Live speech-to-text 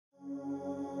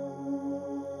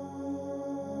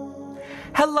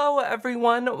Hello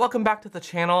everyone, welcome back to the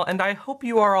channel, and I hope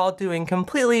you are all doing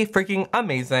completely freaking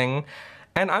amazing.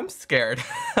 And I'm scared.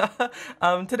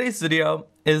 Today's video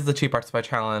is the Cheap Art Supply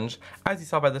Challenge, as you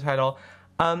saw by the title.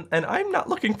 And I'm not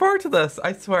looking forward to this.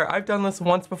 I swear, I've done this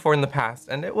once before in the past,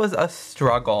 and it was a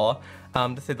struggle,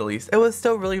 to say the least. It was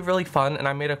still really fun, and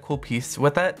I made a cool piece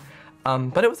with it.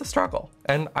 But it was a struggle,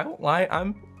 and I won't lie,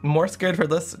 I'm more scared for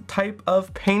this type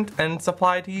of paint and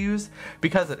supply to use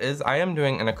because I am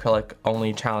doing an acrylic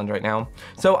only challenge right now.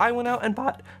 So I went out and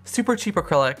bought super cheap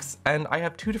acrylics, and I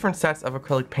have two different sets of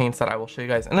acrylic paints that I will show you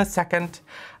guys in a second.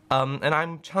 And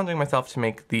I'm challenging myself to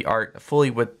make the art fully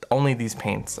with only these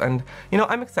paints, and you know,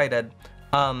 I'm excited.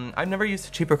 I've never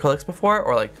used cheap acrylics before,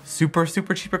 or like super cheap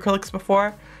acrylics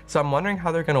before, so I'm wondering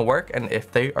how they're gonna work and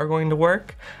if they are going to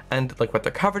work and like what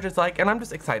their coverage is like, and I'm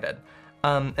just excited.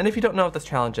 And if you don't know what this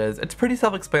challenge is, it's pretty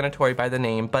self-explanatory by the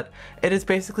name, but it is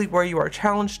basically where you are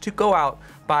challenged to go out,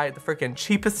 buy the freaking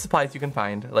cheapest supplies you can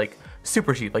find, like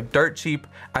super cheap, like dirt cheap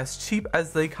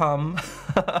as they come,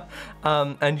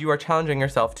 and you are challenging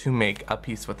yourself to make a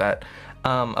piece with it.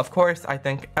 Of course, I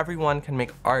think everyone can make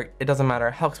art. It doesn't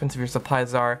matter how expensive your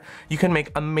supplies are. You can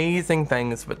make amazing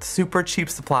things with super cheap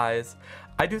supplies.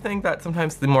 I do think that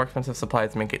sometimes the more expensive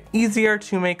supplies make it easier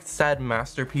to make said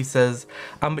masterpieces,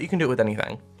 but you can do it with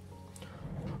anything.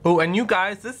 Oh, and you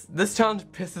guys, this challenge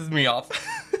pisses me off.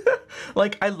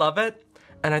 Like, I love it,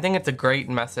 and I think it's a great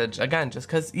message, again, just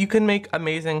because you can make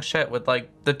amazing shit with, like,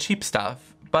 the cheap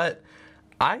stuff, but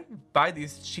I buy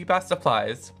these cheap-ass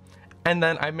supplies, and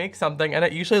then I make something, and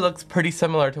it usually looks pretty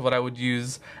similar to what I would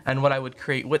use and what I would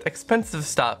create with expensive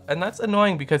stuff, and that's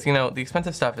annoying because, you know, the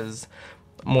expensive stuff is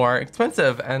more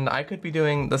expensive, and I could be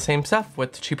doing the same stuff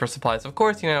with cheaper supplies. Of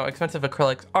course, you know, expensive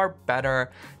acrylics are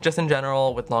better just in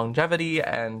general with longevity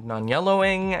and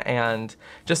non-yellowing and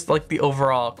just like the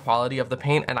overall quality of the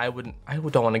paint, and I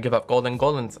don't want to give up golden.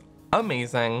 Golden's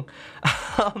amazing.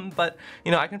 But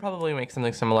you know, I can probably make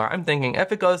something similar. I'm thinking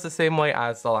if it goes the same way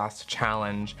as the last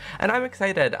challenge, and I'm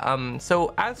excited.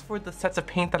 So as for the sets of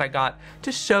paint that I got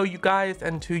to show you guys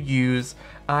and to use,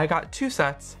 I got two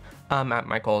sets at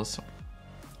Michael's.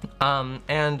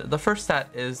 And the first set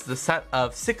is the set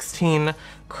of 16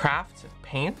 craft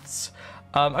paints.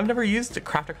 I've never used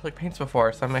craft acrylic paints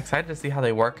before, so I'm excited to see how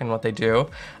they work and what they do.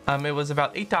 It was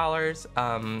about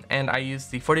 $8, and I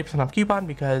used the 40% off coupon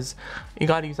because you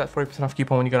gotta use that 40% off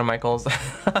coupon when you go to Michael's.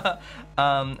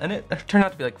 And it turned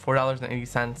out to be like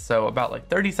 $4.80, so about like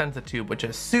 30 cents a tube, which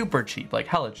is super cheap, like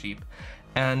hella cheap.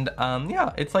 And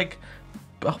yeah, it's like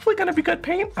hopefully gonna be good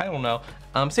paint, I don't know.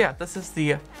 So yeah, this is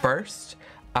the first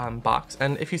box,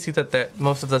 and if you see that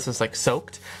most of this is like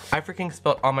soaked, I freaking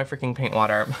spilled all my freaking paint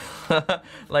water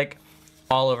like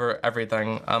all over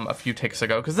everything a few takes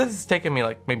ago, because this has taken me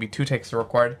like maybe 2 takes to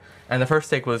record, and the first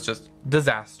take was just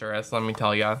disastrous, let me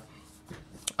tell ya.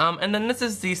 And then this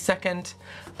is the second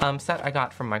set I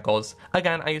got from Michael's.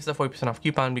 Again, I used the 40% off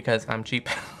coupon because I'm cheap.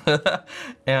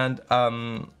 And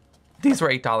these were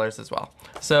 $8 as well,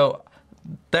 so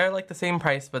they're like the same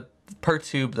price, but per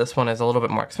tube, this one is a little bit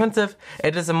more expensive.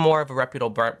 It is more of a reputable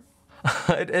brand.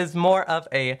 It is more of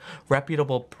a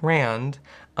reputable brand.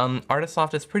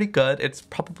 Artisoft is pretty good. It's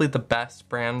probably the best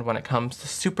brand when it comes to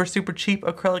super cheap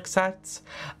acrylic sets.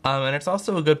 And it's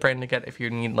also a good brand to get if you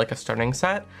need like a starting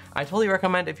set. I totally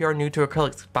recommend if you're new to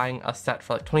acrylics buying a set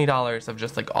for like $20 of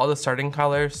just like all the starting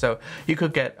colors. So you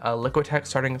could get a Liquitex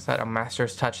starting set, a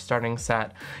Master's Touch starting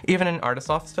set, even an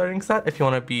Artisoft starting set if you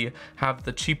want to have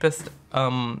the cheapest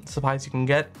supplies you can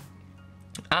get.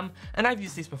 And I've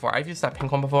used these before. I've used that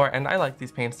pink one before, and I like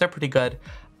these paints. They're pretty good.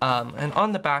 And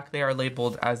on the back, they are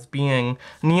labeled as being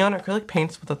neon acrylic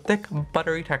paints with a thick,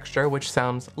 buttery texture, which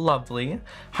sounds lovely.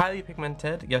 Highly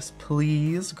pigmented. Yes,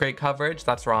 please. Great coverage.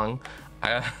 That's wrong.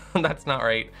 That's not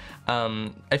right.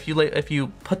 If you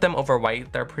put them over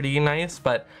white, they're pretty nice,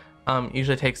 but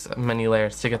usually takes many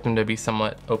layers to get them to be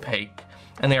somewhat opaque.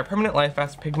 And they are permanent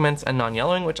life-fast pigments and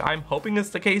non-yellowing, which I'm hoping is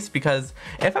the case, because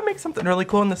if I make something really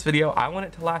cool in this video, I want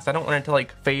it to last. I don't want it to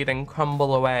like fade and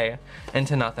crumble away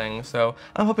into nothing. So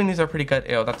I'm hoping these are pretty good.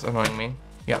 Ew, that's annoying me.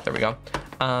 Yeah, there we go.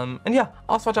 And yeah,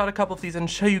 I'll swatch out a couple of these and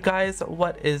show you guys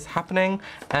what is happening.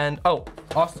 And oh,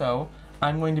 also,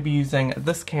 I'm going to be using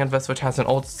this canvas, which has an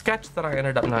old sketch that I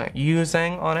ended up not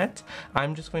using on it.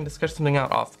 I'm just going to sketch something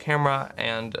out off camera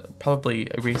and probably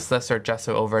erase this or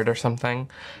gesso over it or something.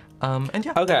 And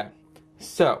yeah. Okay,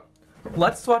 so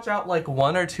let's swatch out like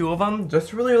 1 or 2 of them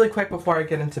just really quick before I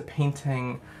get into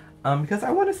painting, because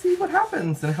I want to see what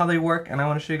happens and how they work, and I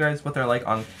want to show you guys what they're like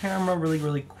on camera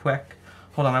really quick.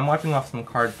 Hold on, I'm wiping off some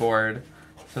cardboard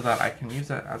so that I can use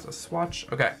it as a swatch.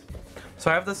 Okay,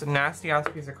 so I have this nasty ass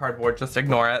piece of cardboard, just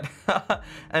ignore it.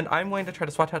 And I'm going to try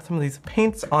to swatch out some of these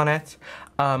paints on it.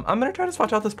 I'm gonna try to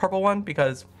swatch out this purple one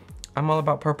because I'm all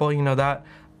about purple, you know that.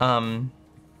 And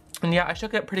yeah, I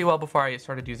shook it pretty well before I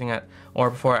started using it, or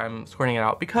before I'm squirting it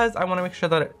out, because I want to make sure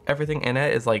that everything in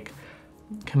it is like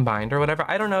combined or whatever.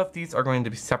 I don't know if these are going to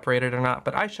be separated or not,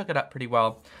 but I shook it up pretty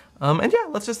well. And yeah,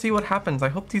 let's just see what happens. I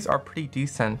hope these are pretty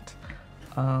decent.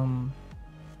 Oh,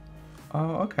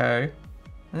 okay.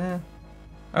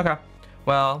 Okay.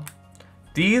 Well,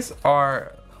 these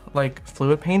are like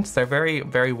fluid paints. They're very,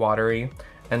 very watery,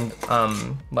 and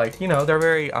like, you know, they're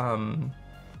very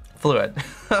fluid.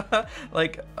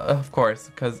 Like, of course,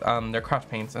 because they're craft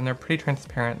paints and they're pretty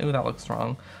transparent. Ooh, that looks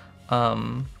wrong.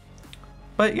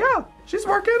 But yeah, she's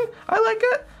working. I like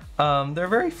it. They're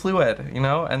very fluid, you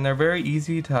know, and they're very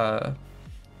easy to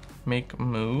make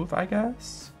move, I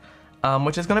guess.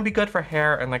 Which is gonna be good for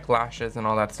hair and like lashes and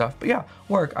all that stuff. But yeah,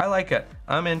 work. I like it.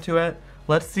 I'm into it.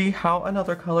 Let's see how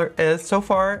another color is. So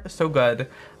far, so good.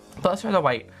 But let's try the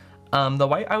white. The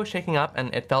white I was shaking up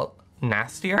and it felt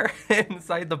nastier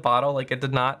inside the bottle. Like, it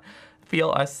did not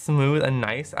feel as smooth and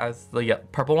nice as the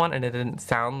purple one, and it didn't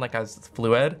sound like as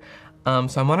fluid. So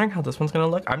I'm wondering how this one's gonna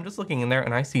look. I'm just looking in there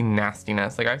and I see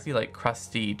nastiness. Like, I see like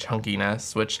crusty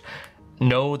chunkiness, which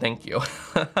no thank you.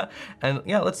 And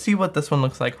yeah, let's see what this one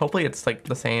looks like. Hopefully it's like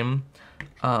the same.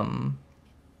 Oh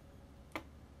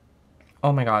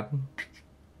my god.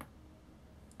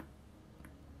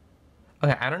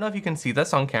 Okay, I don't know if you can see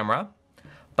this on camera,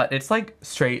 but it's like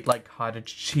straight like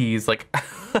cottage cheese. Like,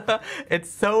 it's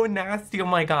so nasty. Oh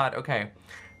my god. Okay,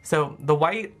 so the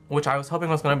white, which I was hoping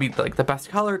was gonna be like the best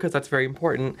color because that's very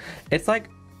important, it's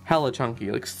like hella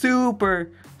chunky, like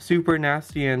super, super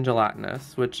nasty and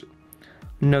gelatinous, which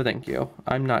no thank you.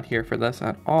 I'm not here for this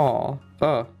at all.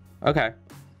 Oh, okay.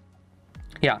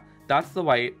 Yeah, that's the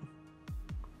white.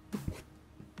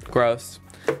 Gross.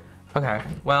 Okay,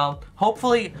 well,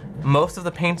 hopefully most of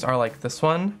the paints are like this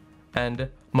one, and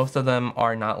most of them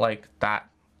are not like that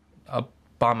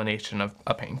abomination of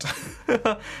a paint.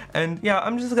 And yeah,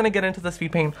 I'm just gonna get into the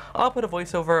speed paint. I'll put a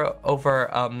voiceover over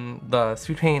the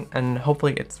speed paint, and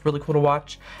hopefully it's really cool to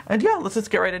watch. And yeah, let's just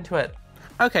get right into it.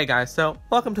 Okay guys, so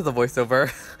welcome to the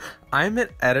voiceover. I'm at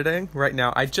editing right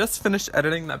now. I just finished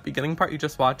editing that beginning part you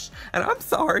just watched, and I'm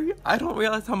sorry, I don't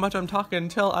realize how much I'm talking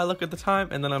until I look at the time,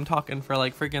 and then I'm talking for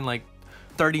like freaking like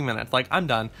 30 minutes. Like, I'm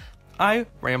done. I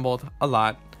rambled a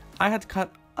lot. I had to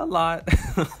cut a lot.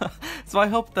 So I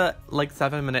hope the like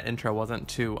 7-minute intro wasn't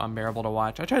too unbearable to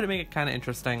watch. I tried to make it kind of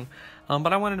interesting,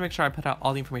 but I wanted to make sure I put out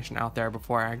all the information out there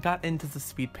before I got into the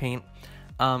speed paint.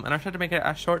 And I tried to make it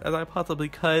as short as I possibly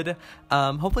could.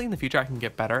 Hopefully in the future I can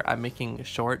get better at making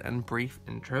short and brief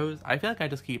intros. I feel like I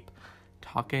just keep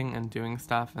talking and doing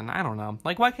stuff, and I don't know.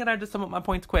 Like, why can't I just sum up my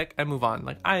points quick and move on?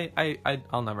 Like,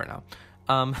 I'll never know.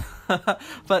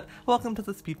 But welcome to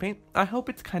the speed paint. I hope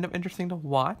it's kind of interesting to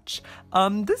watch.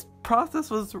 This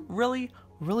process was really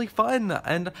fun,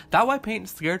 and that white paint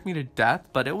scared me to death,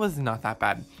 but it was not that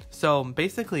bad. So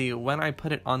basically, when I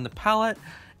put it on the palette,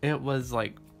 it was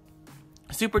like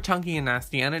super chunky and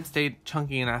nasty, and it stayed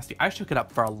chunky and nasty. I shook it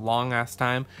up for a long ass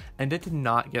time, and it did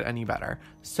not get any better.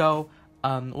 So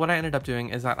what I ended up doing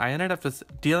is that I ended up just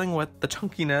dealing with the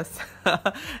chunkiness,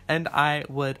 and I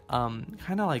would kind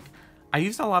of like, I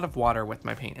used a lot of water with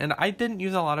my paint, and I didn't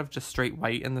use a lot of just straight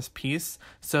white in this piece.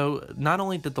 So not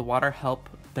only did the water help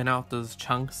thin out those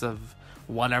chunks of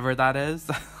whatever that is,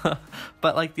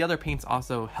 but like the other paints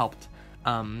also helped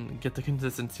get the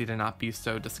consistency to not be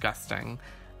so disgusting.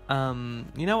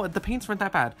 You know, the paints weren't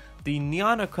that bad. The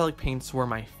neon acrylic paints were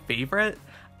my favorite.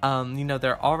 You know,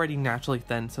 they're already naturally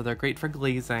thin, so they're great for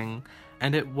glazing,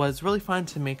 and it was really fun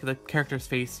to make the character's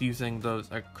face using those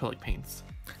acrylic paints.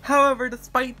 However,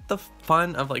 despite the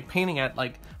fun of like painting it,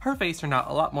 like her face turned out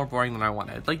a lot more boring than I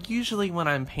wanted. Like, usually when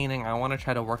I'm painting, I want to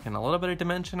try to work in a little bit of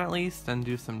dimension at least, and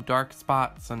do some dark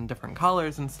spots and different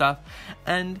colors and stuff.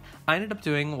 And I ended up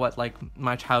doing what like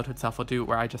my childhood self would do,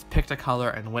 where I just picked a color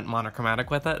and went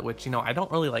monochromatic with it, which, you know, I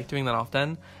don't really like doing that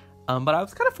often. But I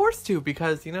was kind of forced to,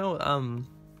 because, you know,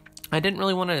 I didn't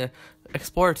really want to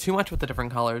explore too much with the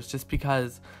different colors, just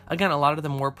because, again, a lot of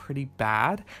them were pretty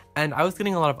bad, and I was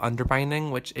getting a lot of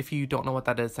underbinding, which, if you don't know what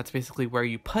that is, that's basically where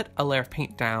you put a layer of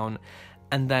paint down,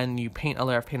 and then you paint a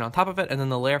layer of paint on top of it, and then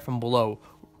the layer from below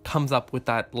comes up with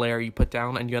that layer you put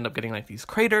down, and you end up getting like these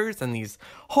craters and these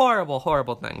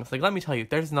horrible things. Like, let me tell you,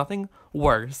 there's nothing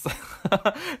worse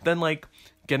than like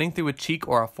getting through a cheek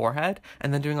or a forehead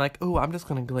and then doing like, oh, I'm just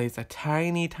gonna glaze a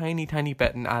tiny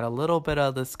bit and add a little bit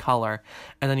of this color,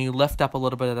 and then you lift up a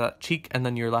little bit of that cheek and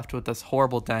then you're left with this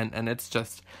horrible dent, and it's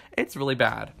really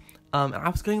bad. And I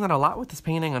was getting that a lot with this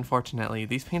painting, unfortunately.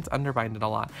 These paints underbinded a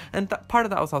lot. And part of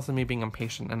that was also me being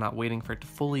impatient and not waiting for it to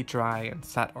fully dry and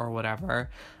set or whatever.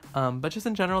 But just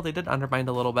in general, they did underbind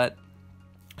a little bit.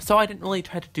 So I didn't really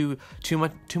try to do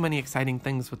too many exciting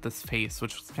things with this face,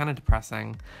 which was kind of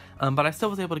depressing. But I still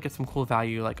was able to get some cool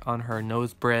value like on her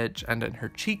nose bridge and in her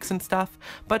cheeks and stuff.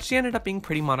 But she ended up being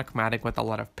pretty monochromatic with a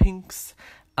lot of pinks.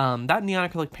 That neon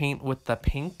acrylic paint with the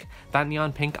pink, that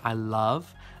neon pink I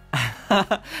love.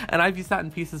 And I've used that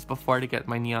in pieces before to get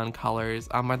my neon colors.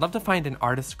 I'd love to find an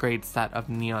artist grade set of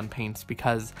neon paints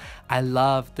because I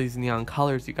love these neon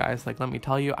colors, you guys. Like, let me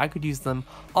tell you, I could use them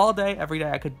all day, every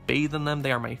day. I could bathe in them.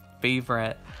 They are my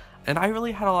favorite. And I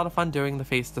really had a lot of fun doing the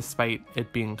face despite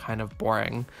it being kind of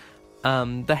boring.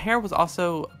 The hair was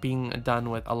also being done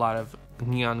with a lot of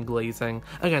neon glazing.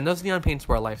 Again, those neon paints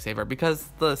were a lifesaver because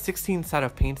the 16 set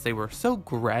of paints, they were so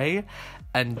gray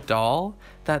and dull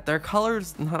that their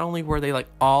colors, not only were they like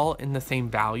all in the same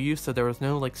value, so there was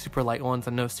no like super light ones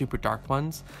and no super dark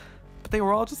ones, but they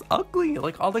were all just ugly.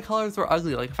 Like all the colors were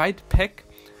ugly. Like if I had to pick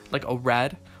like a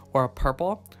red or a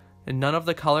purple, and none of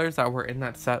the colors that were in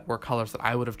that set were colors that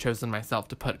I would have chosen myself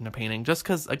to put in a painting, just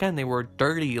because again they were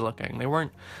dirty looking. They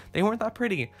weren't that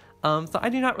pretty. So I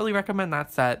do not really recommend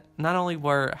that set. Not only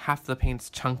were half the paints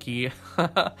chunky,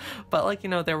 but like, you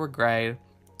know, they were gray.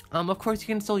 Of course you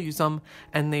can still use them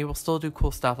and they will still do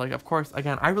cool stuff. Like, of course,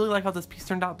 again, I really like how this piece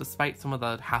turned out despite some of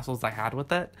the hassles I had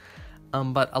with it.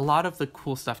 But a lot of the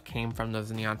cool stuff came from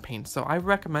those neon paints. So I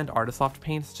recommend Artist Loft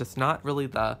paints, just not really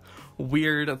the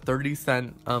weird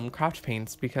 30-cent craft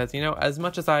paints, because, you know, as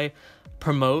much as I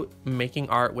promote making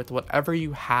art with whatever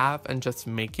you have and just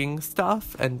making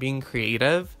stuff and being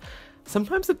creative,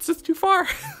 sometimes it's just too far.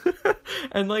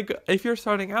 And like, if you're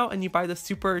starting out and you buy the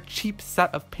super cheap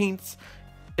set of paints,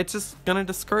 it's just gonna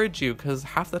discourage you because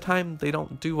half the time they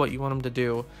don't do what you want them to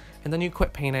do, and then you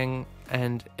quit painting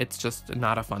and it's just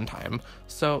not a fun time.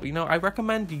 So, you know, I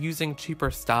recommend using cheaper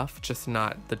stuff, just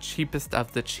not the cheapest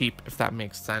of the cheap, if that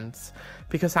makes sense,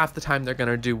 because half the time they're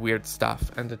gonna do weird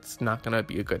stuff and it's not gonna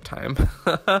be a good time.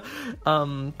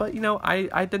 But you know,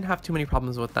 I didn't have too many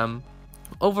problems with them.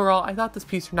 Overall, I thought this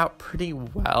piece turned out pretty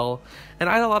well, and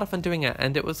I had a lot of fun doing it,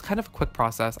 and it was kind of a quick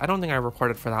process. I don't think I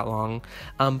recorded for that long,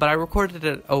 but I recorded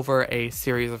it over a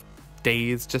series of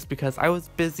days just because I was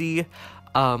busy.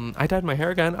 I dyed my hair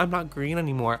again. I'm not green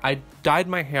anymore. I dyed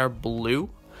my hair blue,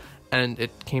 and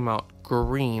it came out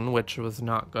green, which was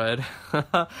not good.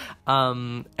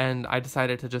 And I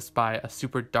decided to just buy a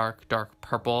super dark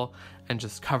purple and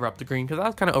just cover up the green because I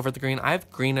was kind of over the green. I have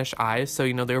greenish eyes, so,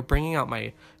 you know, they were bringing out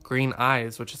my green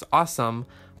eyes, which is awesome.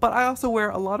 But I also wear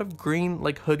a lot of green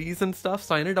like hoodies and stuff,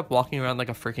 so I ended up walking around like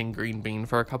a freaking green bean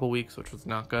for a couple weeks, which was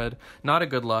not good. Not a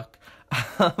good look.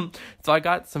 So I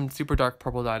got some super dark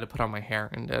purple dye to put on my hair,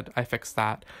 and I fixed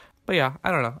that. But yeah, I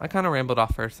don't know. I kind of rambled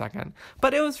off for a second.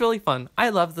 But it was really fun. I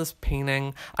love this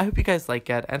painting. I hope you guys like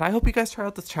it. And I hope you guys try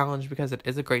out this challenge because it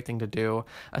is a great thing to do.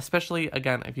 Especially,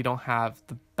 again, if you don't have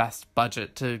the best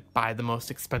budget to buy the most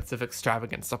expensive,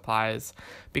 extravagant supplies.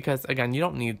 Because, again, you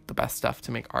don't need the best stuff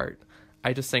to make art.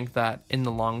 I just think that in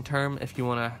the long term, if you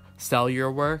want to sell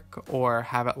your work or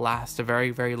have it last a very,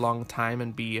 very long time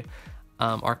and be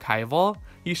archival,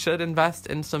 you should invest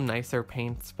in some nicer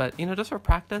paints. But, you know, just for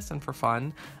practice and for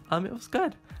fun, it was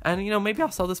good. And, you know, maybe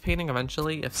I'll sell this painting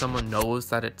eventually if someone knows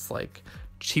that it's like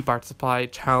cheap art supply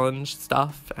challenge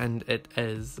stuff and it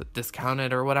is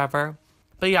discounted or whatever.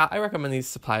 But yeah, I recommend these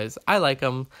supplies. I like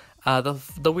them.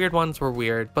 The weird ones were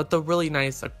weird, but the really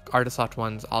nice Artist Loft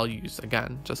ones I'll use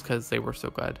again, just because they were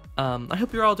so good. I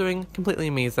hope you're all doing completely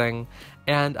amazing.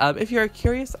 And if you're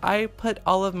curious, I put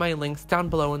all of my links down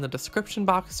below in the description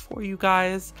box for you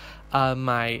guys.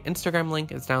 My Instagram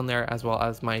link is down there, as well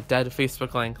as my dead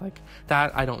Facebook link. Like,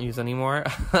 that I don't use anymore.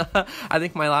 I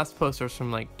think my last post was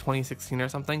from like 2016 or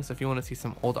something, so if you want to see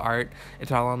some old art,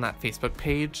 it's all on that Facebook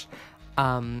page.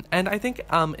 And I think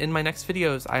in my next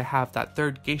videos I have that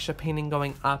third geisha painting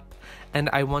going up, and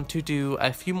I want to do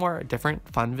a few more different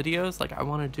fun videos. Like, I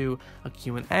want to do a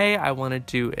Q&A, I want to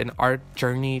do an art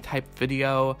journey type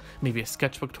video, maybe a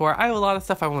sketchbook tour. I have a lot of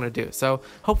stuff I want to do, so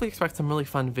hopefully expect some really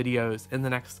fun videos in the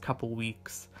next couple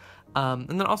weeks.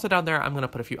 And then also down there, I'm going to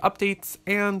put a few updates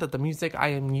and the music I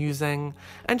am using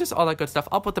and just all that good stuff.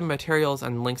 I'll put the materials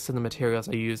and links to the materials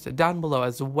I used down below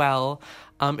as well,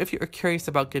 if you're curious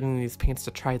about getting these paints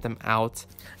to try them out.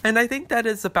 And I think that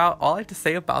is about all I have to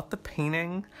say about the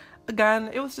painting.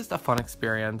 again, it was just a fun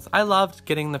experience. I loved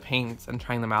getting the paints and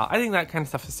trying them out. I think that kind of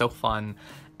stuff is so fun.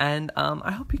 And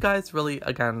I hope you guys really,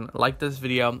 again, like this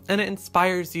video and it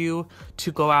inspires you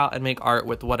to go out and make art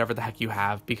with whatever the heck you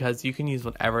have, because you can use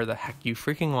whatever the heck you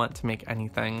freaking want to make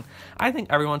anything. I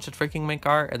think everyone should freaking make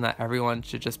art, and that everyone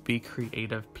should just be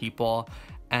creative people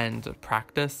and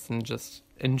practice and just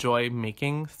enjoy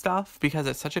making stuff, because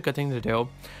it's such a good thing to do.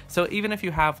 So even if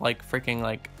you have like freaking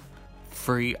like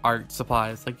free art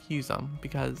supplies, like use them,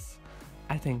 because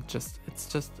I think it's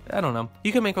just, I don't know.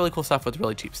 You can make really cool stuff with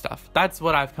really cheap stuff. That's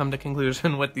what I've come to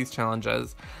conclusion with these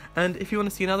challenges. And if you want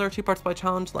to see another cheap art supply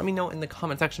challenge, let me know in the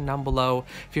comment section down below.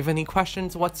 If you have any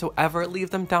questions whatsoever, leave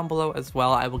them down below as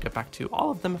well. I will get back to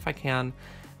all of them if I can.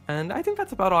 And I think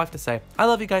that's about all I have to say. I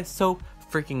love you guys so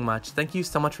freaking much. Thank you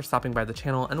so much for stopping by the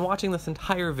channel and watching this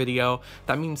entire video.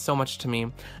 That means so much to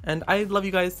me. And I love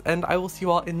you guys, and I will see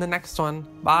you all in the next one.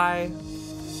 Bye!